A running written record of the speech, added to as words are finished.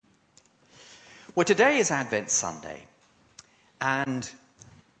Well, today is Advent Sunday, and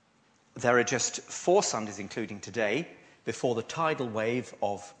there are just 4 Sundays, including today, before the tidal wave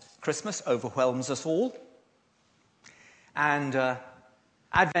of Christmas overwhelms us all. And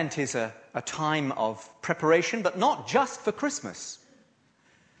Advent is a time of preparation, but not just for Christmas.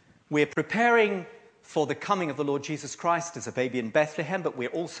 We're preparing for the coming of the Lord Jesus Christ as a baby in Bethlehem, but we're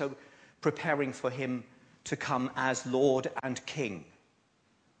also preparing for him to come as Lord and King,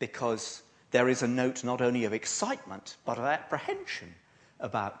 because there is a note not only of excitement, but of apprehension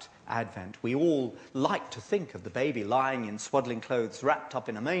about Advent. We all like to think of the baby lying in swaddling clothes, wrapped up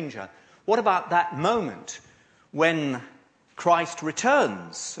in a manger. What about that moment when Christ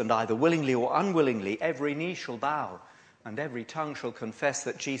returns, and either willingly or unwillingly, every knee shall bow, and every tongue shall confess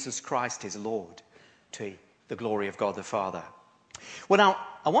that Jesus Christ is Lord, to the glory of God the Father? Well, now,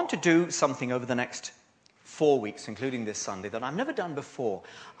 I want to do something over the next 4 weeks, including this Sunday, that I've never done before.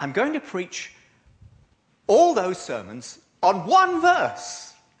 I'm going to preach all those sermons on one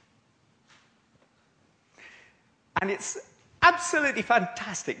verse. And it's absolutely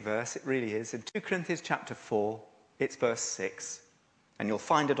fantastic verse, it really is. In 2 Corinthians chapter 4, it's verse 6. And you'll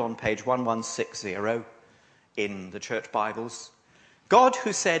find it on page 1160 in the church Bibles. God,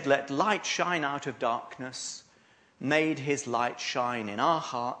 who said, "Let light shine out of darkness," made his light shine in our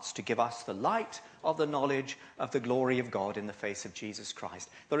hearts to give us the light of the knowledge of the glory of God in the face of Jesus Christ.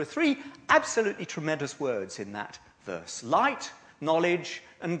 There are 3 absolutely tremendous words in that verse: light, knowledge,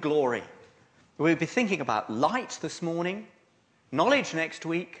 and glory. We'll be thinking about light this morning, knowledge next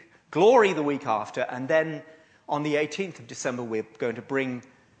week, glory the week after, and then on the 18th of December we're going to bring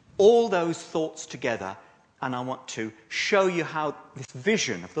all those thoughts together, and I want to show you how this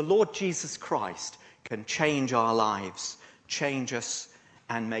vision of the Lord Jesus Christ can change our lives, change us,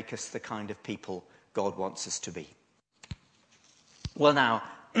 and make us the kind of people God wants us to be. Well, now,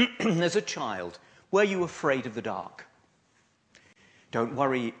 as a child, were you afraid of the dark? Don't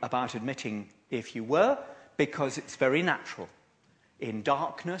worry about admitting if you were, because it's very natural. In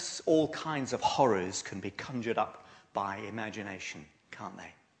darkness, all kinds of horrors can be conjured up by imagination, can't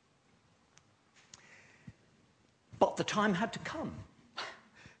they? But the time had to come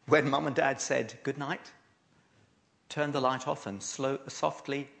when Mum and Dad said good night, turned the light off, and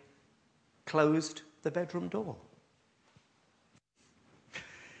softly closed the bedroom door.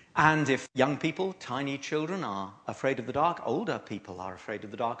 And if young people, tiny children, are afraid of the dark, older people are afraid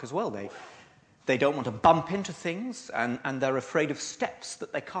of the dark as well. They don't want to bump into things, and they're afraid of steps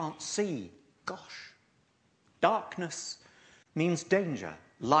that they can't see. Gosh, darkness means danger.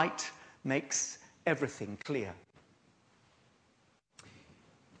 Light makes everything clear.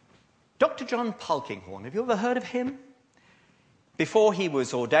 Dr. John Polkinghorne, have you ever heard of him? Before he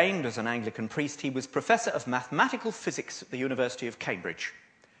was ordained as an Anglican priest, he was professor of mathematical physics at the University of Cambridge.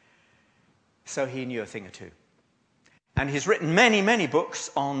 So he knew a thing or two. And he's written many, many books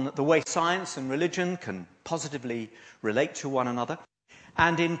on the way science and religion can positively relate to one another.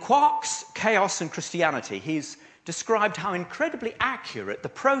 And in Quarks, Chaos and Christianity, he's described how incredibly accurate the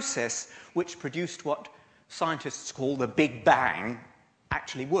process which produced what scientists call the Big Bang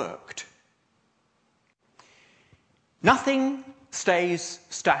actually worked. Nothing stays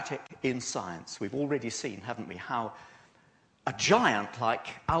static in science. We've already seen, haven't we, how a giant like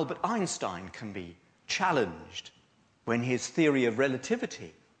Albert Einstein can be challenged when his theory of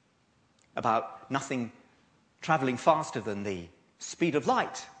relativity about nothing travelling faster than the speed of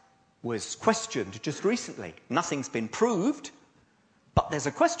light was questioned just recently. Nothing's been proved, but there's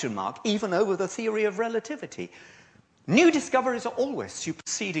a question mark even over the theory of relativity. New discoveries are always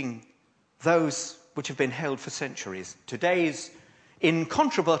superseding those which have been held for centuries. Today's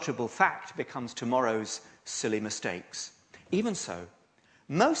incontrovertible fact becomes tomorrow's silly mistakes. Even so,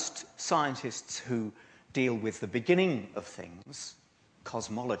 most scientists who deal with the beginning of things,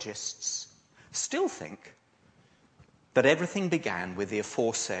 cosmologists, still think that everything began with the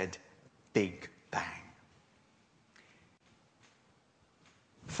aforesaid Big Bang.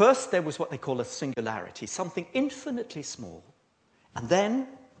 First, there was what they call a singularity, something infinitely small, and then,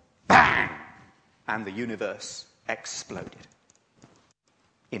 bang, and the universe exploded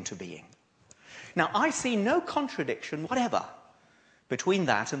into being. Now, I see no contradiction whatever between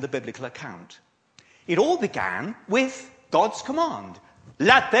that and the biblical account. It all began with God's command,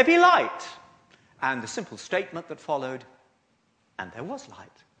 "Let there be light," and the simple statement that followed, "And there was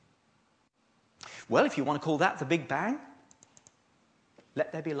light." Well, if you want to call that the Big Bang,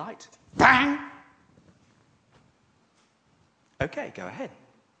 let there be light. Bang! Okay, go ahead.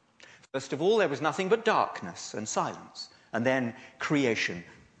 First of all, there was nothing but darkness and silence, and then creation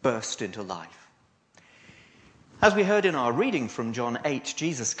burst into life. As we heard in our reading from John 8,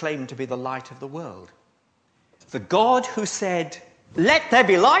 Jesus claimed to be the light of the world. The God who said, "Let there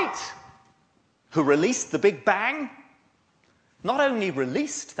be light," who released the Big Bang, not only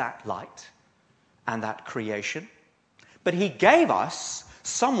released that light and that creation, but he gave us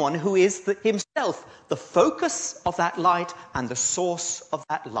someone who is himself the focus of that light and the source of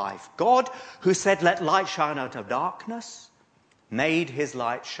that life. God, who said, "Let light shine out of darkness," made his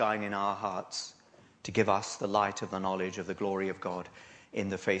light shine in our hearts to give us the light of the knowledge of the glory of God in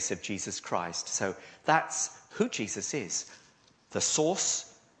the face of Jesus Christ. So that's who Jesus is, the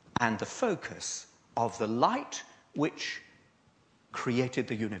source and the focus of the light which created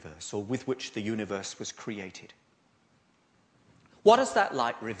the universe, or with which the universe was created. What does that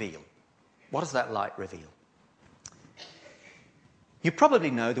light reveal? What does that light reveal? You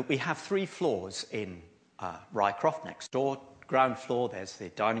probably know that we have 3 floors in Rycroft next door. Ground floor, there's the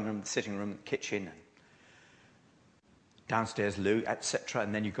dining room, the sitting room, the kitchen, and downstairs loo, etc.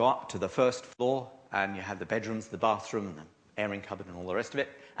 And then you go up to the first floor and you have the bedrooms, the bathroom, and the airing cupboard and all the rest of it.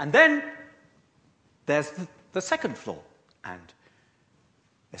 And then there's the second floor. And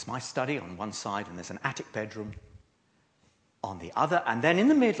there's my study on one side and there's an attic bedroom on the other. And then in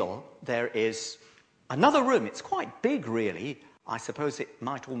the middle there is another room. It's quite big, really. I suppose it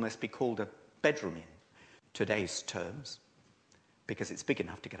might almost be called a bedroom in today's terms, because it's big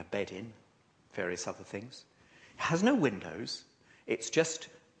enough to get a bed in, various other things. It has no windows. It's just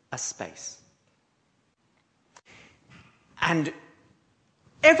a space. And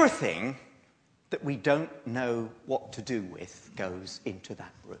everything that we don't know what to do with goes into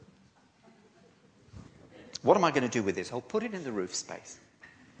that room. What am I going to do with this? I'll put it in the roof space.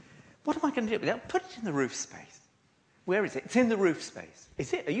 What am I going to do with it? I'll put it in the roof space. Where is it? It's in the roof space.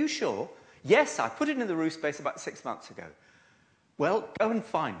 Is it? Are you sure? Yes, I put it in the roof space about 6 months ago. Well, go and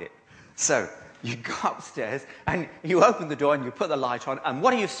find it. So you go upstairs and you open the door and you put the light on, and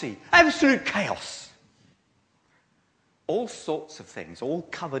what do you see? Absolute chaos. All sorts of things, all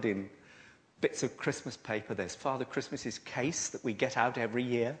covered in bits of Christmas paper. There's Father Christmas's case that we get out every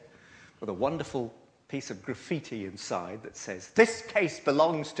year with a wonderful piece of graffiti inside that says, "This case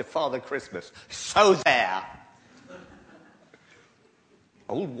belongs to Father Christmas, so there."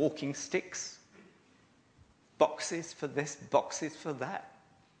 Old walking sticks, boxes for this, boxes for that.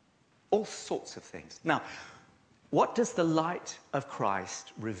 All sorts of things. Now, what does the light of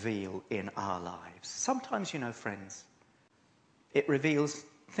Christ reveal in our lives? Sometimes, you know, friends, it reveals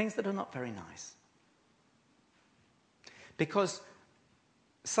things that are not very nice. Because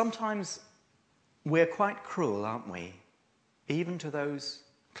sometimes we're quite cruel, aren't we? Even to those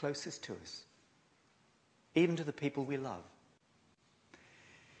closest to us. Even to the people we love.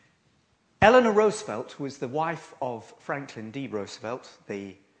 Eleanor Roosevelt was the wife of Franklin D. Roosevelt,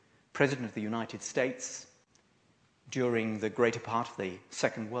 the President of the United States during the greater part of the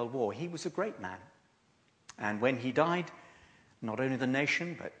Second World War. He was a great man. And when he died, not only the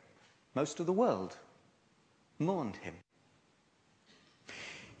nation, but most of the world mourned him.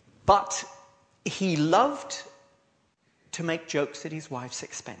 But he loved to make jokes at his wife's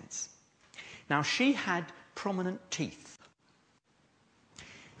expense. Now, she had prominent teeth.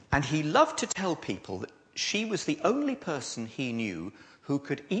 And he loved to tell people that she was the only person he knew who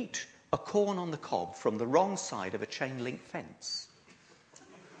could eat a corn on the cob from the wrong side of a chain-link fence.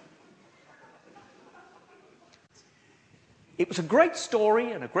 It was a great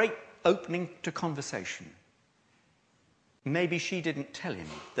story and a great opening to conversation. Maybe she didn't tell him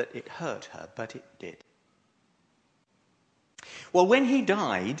that it hurt her, but it did. Well, when he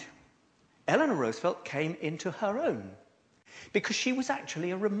died, Eleanor Roosevelt came into her own, because she was actually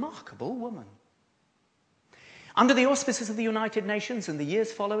a remarkable woman. Under the auspices of the United Nations in the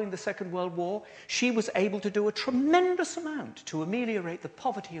years following the Second World War, she was able to do a tremendous amount to ameliorate the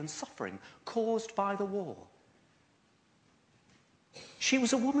poverty and suffering caused by the war. She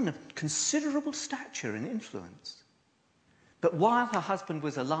was a woman of considerable stature and influence. But while her husband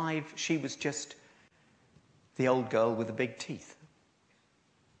was alive, she was just the old girl with the big teeth.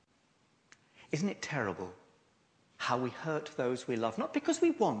 Isn't it terrible how we hurt those we love? Not because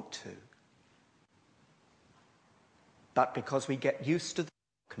we want to, but because we get used to the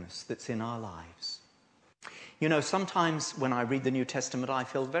darkness that's in our lives. You know, sometimes when I read the New Testament, I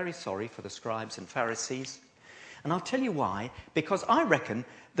feel very sorry for the scribes and Pharisees. And I'll tell you why. Because I reckon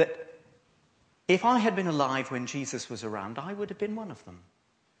that if I had been alive when Jesus was around, I would have been one of them.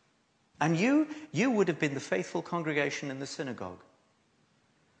 And you would have been the faithful congregation in the synagogue,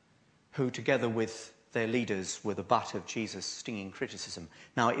 who together with their leaders were the butt of Jesus' stinging criticism.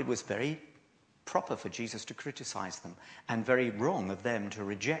 Now, it was very proper for Jesus to criticize them, and very wrong of them to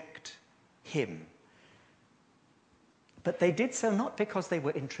reject him But they did so not because they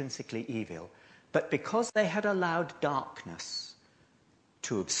were intrinsically evil, but because they had allowed darkness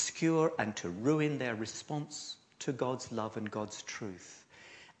to obscure and to ruin their response to God's love and God's truth.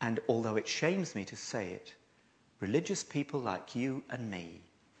 And although it shames me to say it, religious people like you and me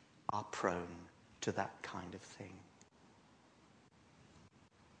are prone to that kind of thing.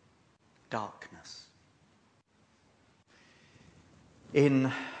 Darkness.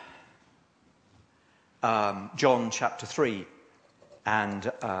 In John chapter 3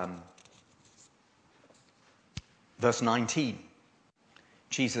 and verse 19,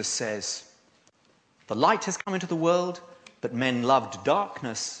 Jesus says, "The light has come into the world, but men loved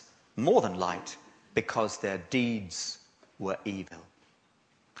darkness more than light because their deeds were evil."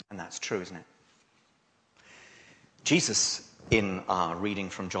 And that's true, isn't it? Jesus, in our reading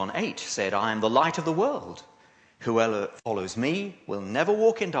from John 8, said, "I am the light of the world. Whoever follows me will never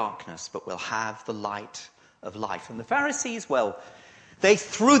walk in darkness, but will have the light of life." And the Pharisees, well, they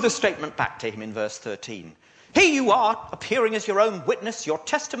threw the statement back to him in verse 13. "Here you are, appearing as your own witness. Your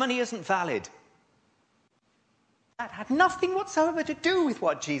testimony isn't valid." That had nothing whatsoever to do with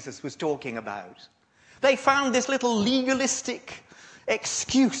what Jesus was talking about. They found this little legalistic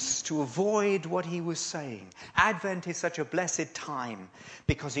excuse to avoid what he was saying. Advent is such a blessed time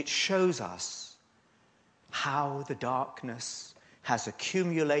because it shows us how the darkness has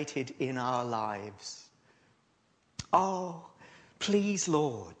accumulated in our lives. Oh, please,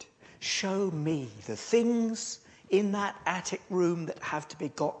 Lord, show me the things in that attic room that have to be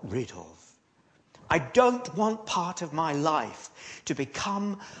got rid of. I don't want part of my life to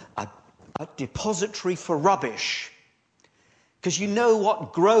become a depository for rubbish. Because you know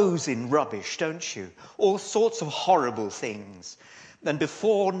what grows in rubbish, don't you? All sorts of horrible things. And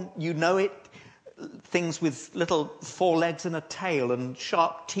before you know it, things with little 4 legs and a tail and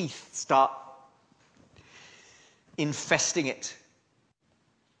sharp teeth start infesting it.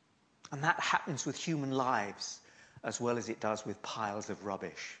 And that happens with human lives as well as it does with piles of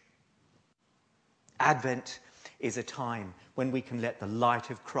rubbish. Advent is a time when we can let the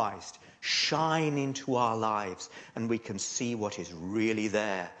light of Christ shine into our lives and we can see what is really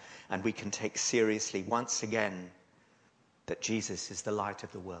there, and we can take seriously once again that Jesus is the light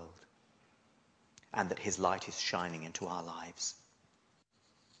of the world and that his light is shining into our lives.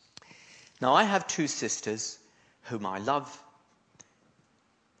 Now, I have 2 sisters whom I love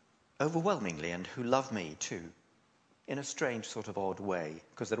overwhelmingly and who love me too, in a strange sort of odd way,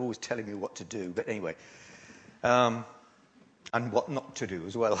 because they're always telling me what to do. But anyway, and what not to do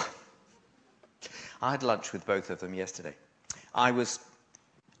as well. I had lunch with both of them yesterday. I was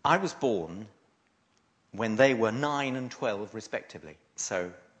born when they were 9 and 12 respectively,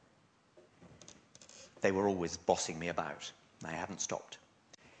 so they were always bossing me about. They haven't stopped.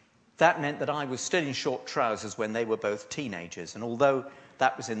 That meant that I was still in short trousers when they were both teenagers, and although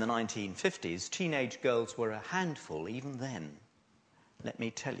that was in the 1950s, teenage girls were a handful even then, let me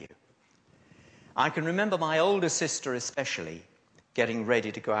tell you. I can remember my older sister especially getting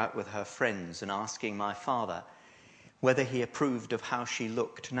ready to go out with her friends and asking my father whether he approved of how she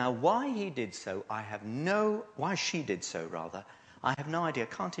looked. Now, why she did so, I have no idea,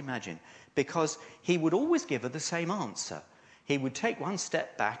 can't imagine, because he would always give her the same answer. He would take one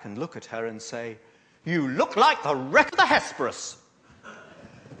step back and look at her and say, "You look like the wreck of the Hesperus."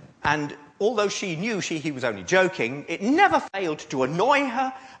 And although she knew he was only joking, it never failed to annoy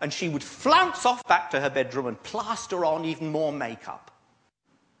her, and she would flounce off back to her bedroom and plaster on even more makeup.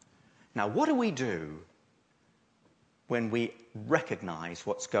 Now, what do we do when we recognize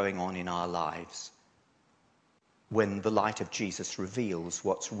what's going on in our lives, when the light of Jesus reveals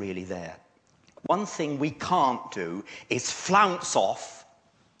what's really there? One thing we can't do is flounce off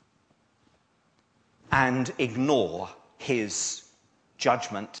and ignore his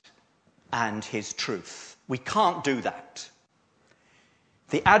judgment and his truth. We can't do that.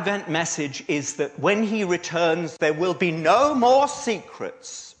 The Advent message is that when he returns, there will be no more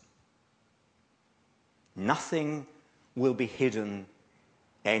secrets. Nothing will be hidden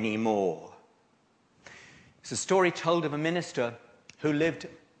anymore. It's a story told of a minister who lived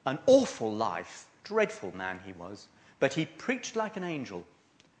an awful life. Dreadful man he was, but he preached like an angel.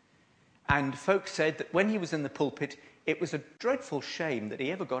 And folks said that when he was in the pulpit, it was a dreadful shame that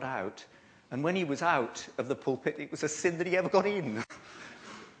he ever got out. And when he was out of the pulpit, it was a sin that he ever got in.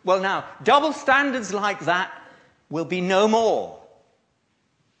 Well, now, double standards like that will be no more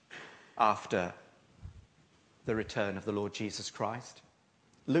after the return of the Lord Jesus Christ.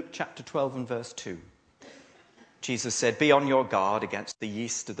 Luke chapter 12 and verse 2. Jesus said, "Be on your guard against the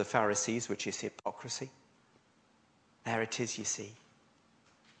yeast of the Pharisees, which is hypocrisy." There it is, you see.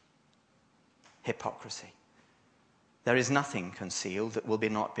 Hypocrisy. There is nothing concealed that will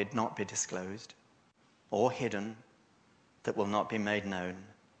not be disclosed, or hidden that will not be made known.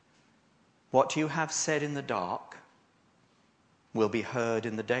 What you have said in the dark will be heard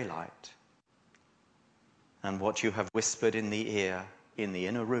in the daylight, and what you have whispered in the ear in the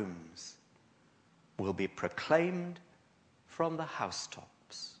inner rooms will be proclaimed from the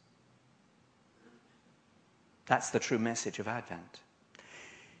housetops. That's the true message of Advent.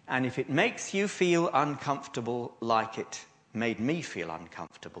 And if it makes you feel uncomfortable like it made me feel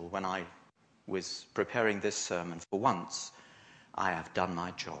uncomfortable when I was preparing this sermon, for once, I have done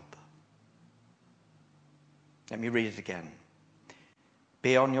my job. Let me read it again.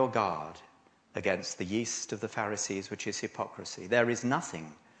 Be on your guard against the yeast of the Pharisees, which is hypocrisy. There is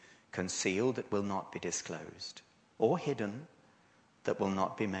nothing concealed that will not be disclosed, or hidden that will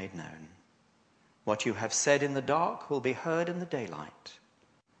not be made known. What you have said in the dark will be heard in the daylight,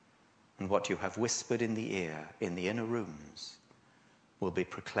 and what you have whispered in the ear in the inner rooms will be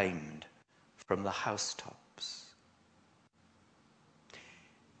proclaimed from the housetops.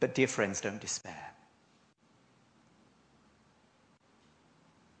 But dear friends, don't despair.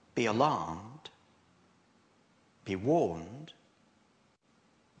 Be alarmed, be warned,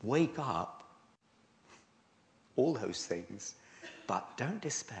 wake up, all those things, but don't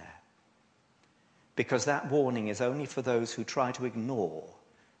despair. Because that warning is only for those who try to ignore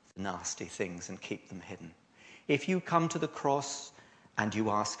the nasty things and keep them hidden. If you come to the cross and you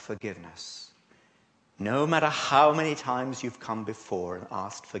ask forgiveness, no matter how many times you've come before and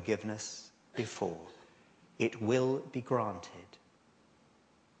asked forgiveness before, it will be granted.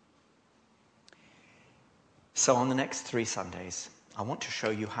 So on the next 3 Sundays, I want to show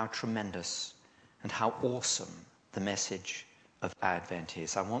you how tremendous and how awesome the message of Advent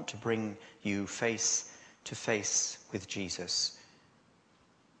is. I want to bring you face to face with Jesus.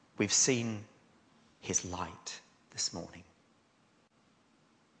 We've seen his light this morning.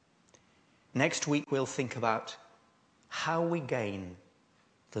 Next week, we'll think about how we gain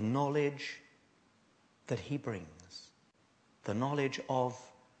the knowledge that he brings, the knowledge of.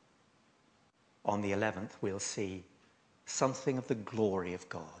 On the 11th, we'll see something of the glory of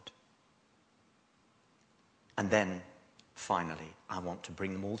God. And then, finally, I want to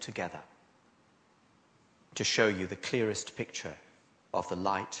bring them all together to show you the clearest picture of the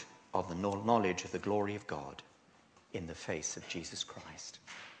light of the knowledge of the glory of God in the face of Jesus Christ.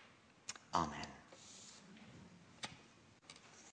 Amen.